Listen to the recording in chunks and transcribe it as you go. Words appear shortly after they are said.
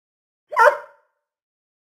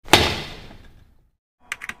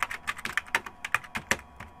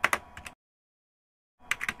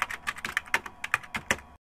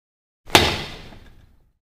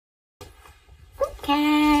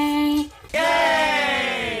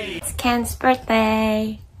Ken's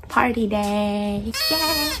birthday. Party day.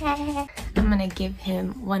 Yay! I'm gonna give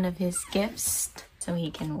him one of his gifts so he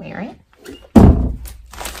can wear it.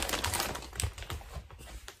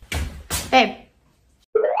 Babe.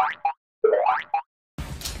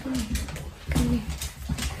 Come here.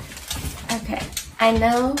 Okay, I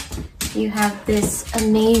know you have this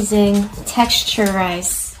amazing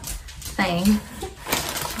texturized thing,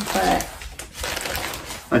 but...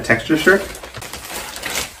 A texture shirt?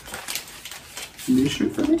 New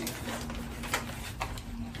shirt for me?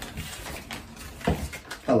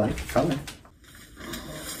 I like the color.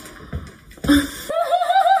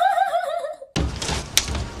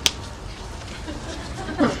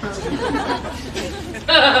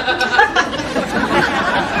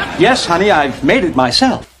 Yes, honey, I've made it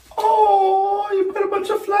myself. Oh, you put a bunch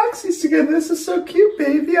of flaxies together. This is so cute,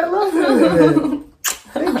 baby. I love it.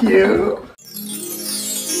 Thank you.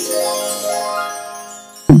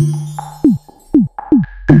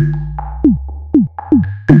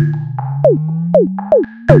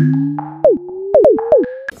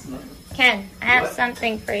 Ken, I have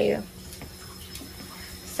something for you.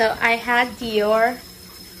 So I had Dior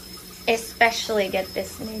especially get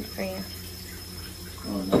this made for you.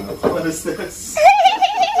 Oh no, what is this?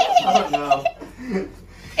 Oh no.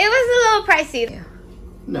 It was a little pricey.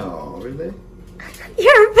 No, really?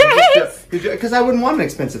 Your face! Because I wouldn't want an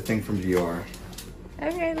expensive thing from Dior.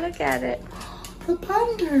 Okay, look at it. The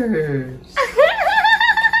Punders.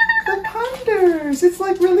 The Punders. It's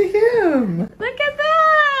like really him. Look at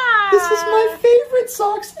that! This is my favorite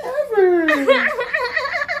socks ever.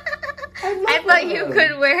 I thought you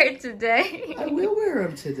could wear it today. I will wear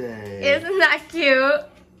them today. Isn't that cute?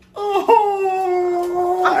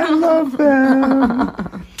 Oh, I love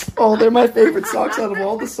them. Oh, they're my favorite socks out of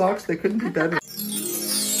all the socks. They couldn't be better.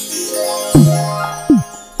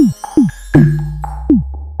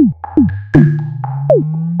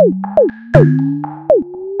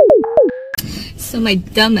 So my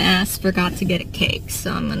dumb ass forgot to get a cake,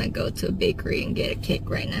 so I'm gonna go to a bakery and get a cake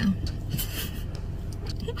right now.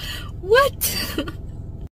 What?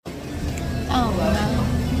 Oh no.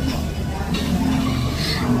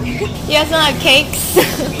 You guys don't have cakes? We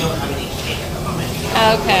don't have any cake at the moment.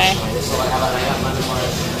 Okay.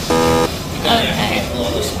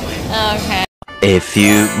 Okay. A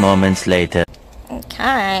few moments later.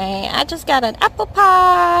 Okay, I just got an apple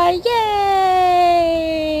pie.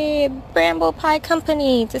 Yay! Bramble Pie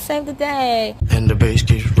Company to save the day. And the bass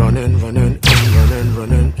keeps running, running, and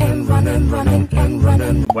running, and running, running, and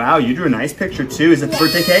running. Wow, you drew a nice picture too. Is it the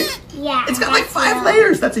birthday cake? Yeah. It's got like 5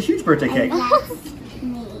 layers. That's a huge birthday cake.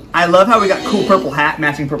 I love how we got cool purple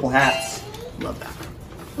matching purple hats. Love that.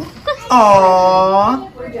 Aww.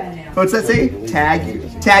 What's that say? Tag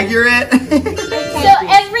you're it. So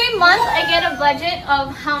every month I get a budget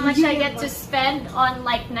of how much I get to spend on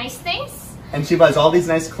like nice things. And she buys all these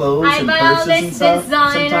nice clothes I and buy all purses this and stuff.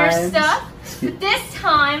 designer sometimes. stuff. But this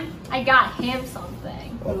time I got him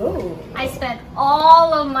something. Oh. I spent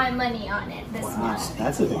all of my money on it this month.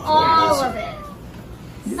 That's a big All place. of it.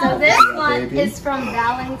 So this one baby. is from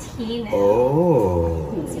Valentino.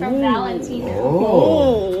 Oh. It's from Valentino.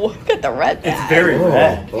 Oh. Look at the red It's very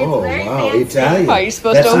red. Oh, very wow. fancy. Italian. Are you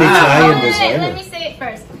supposed That's to an open it? Italian Wait, designer. let me say it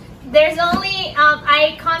first. There's only,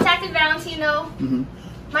 I contacted Valentino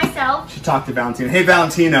myself. She talked to Valentino. Hey,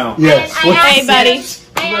 Valentino. Yes. And I asked Hey, buddy.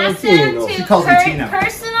 I asked him Valentino. to She calls him Tino.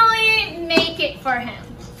 personally make it for him.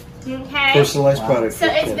 Okay? Personalized product. So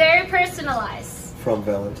for it's Kim. very personalized. From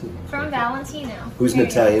Valentino. From Valentino. Who's an There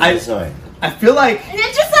you go. Italian design. I feel like And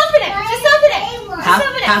then just open it. Just open it. Just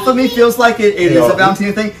open it. half of me feels like it is a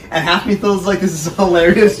Valentino thing, and half me feels like this is a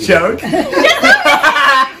hilarious joke. And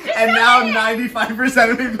now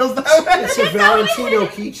 95% of me feels that way. It's a Valentino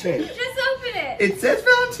keychain. Just open it. It says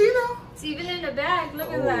Valentino. It's even in the bag.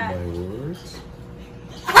 Look at Oh that. my words.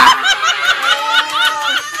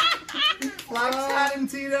 Flax hat and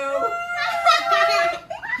Tino.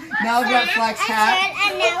 Now I've got flax hat,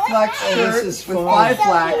 flax Oh, shirt this is with fun. 5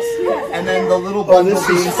 flax, and then the little Oh, bundle this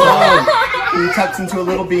bean is fun. He tucks into a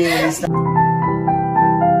little bean.